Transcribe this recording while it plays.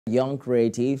Young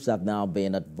creatives have now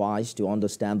been advised to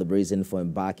understand the reason for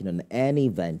embarking on any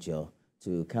venture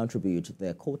to contribute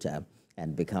their quota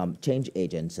and become change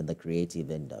agents in the creative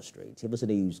industry. TVC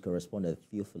News correspondent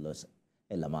Theophilus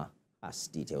Elama has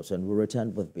details, and we'll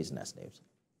return with business news.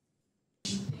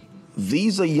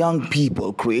 These are young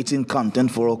people creating content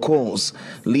for a cause,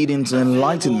 leading to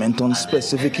enlightenment on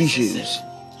specific issues.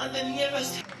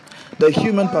 The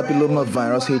human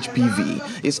papillomavirus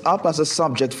HPV is up as a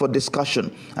subject for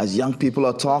discussion as young people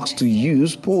are taught to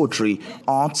use poetry,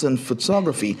 arts and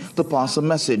photography to pass a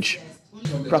message.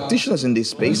 Practitioners in this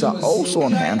space are also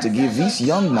on hand to give these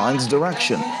young minds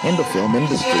direction in the film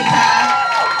industry.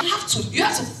 You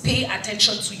have to pay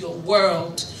attention to your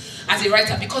world as a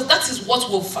writer, because that is what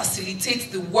will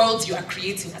facilitate the world you are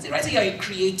creating. As a writer, you are a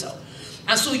creator.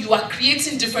 And so you are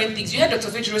creating different things. You heard Dr.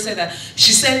 Fejiro say that.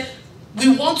 She said,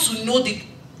 we want to know the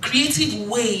creative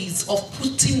ways of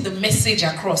putting the message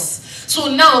across.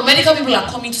 So now medical people are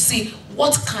coming to say,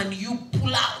 what can you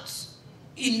pull out?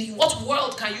 In what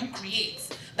world can you create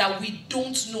that we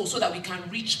don't know so that we can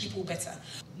reach people better?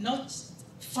 Not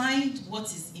find what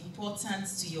is important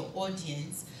to your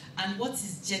audience and what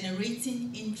is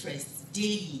generating interest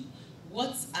daily.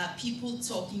 What are people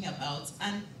talking about?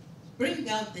 And bring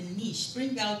out the niche,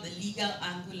 bring out the legal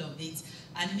angle of it,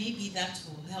 and maybe that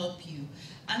will help you.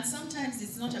 And sometimes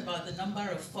it's not about the number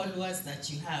of followers that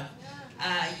you have.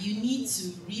 You need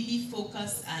to really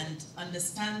focus and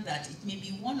understand that it may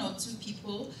be one or two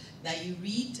people that you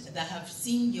read that have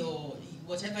seen your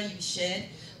whatever you shared,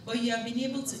 but you have been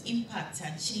able to impact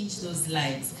and change those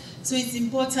lives. So it's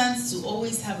important to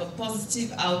always have a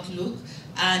positive outlook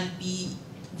and be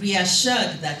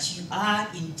reassured that you are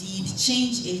indeed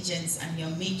change agents and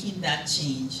you're making that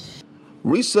change.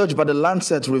 Research by the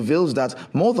Lancet reveals that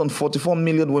more than 44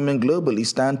 million women globally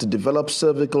stand to develop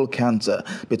cervical cancer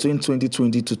between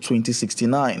 2020 to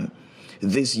 2069.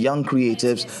 These young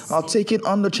creatives are taking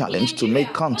on the challenge to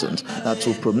make content that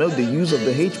will promote the use of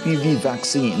the HPV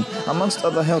vaccine, amongst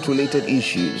other health-related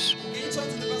issues.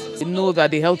 We know that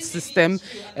the health system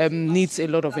needs a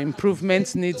lot of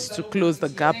improvements, needs to close the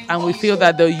gap, and we feel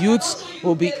that the youths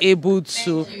will be able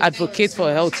to advocate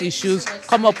for health issues,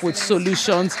 come up with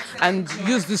solutions, and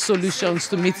use these solutions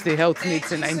to meet the health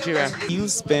needs in Nigeria. You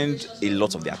spend a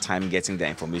lot of their time getting their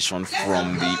information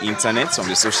from the internet, from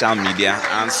the social media,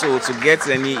 and so to get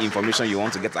any information you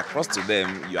want to get across to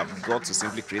them, you have got to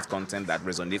simply create content that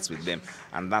resonates with them,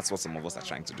 and that's what some of us are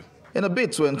trying to do. In a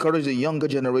bid to encourage the younger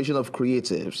generation of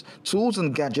creatives, tools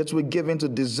and gadgets were given to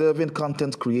deserving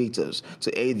content creators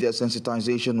to aid their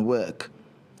sensitization work.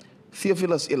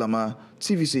 Theophilus Elama,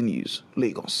 TVC News,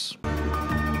 Lagos.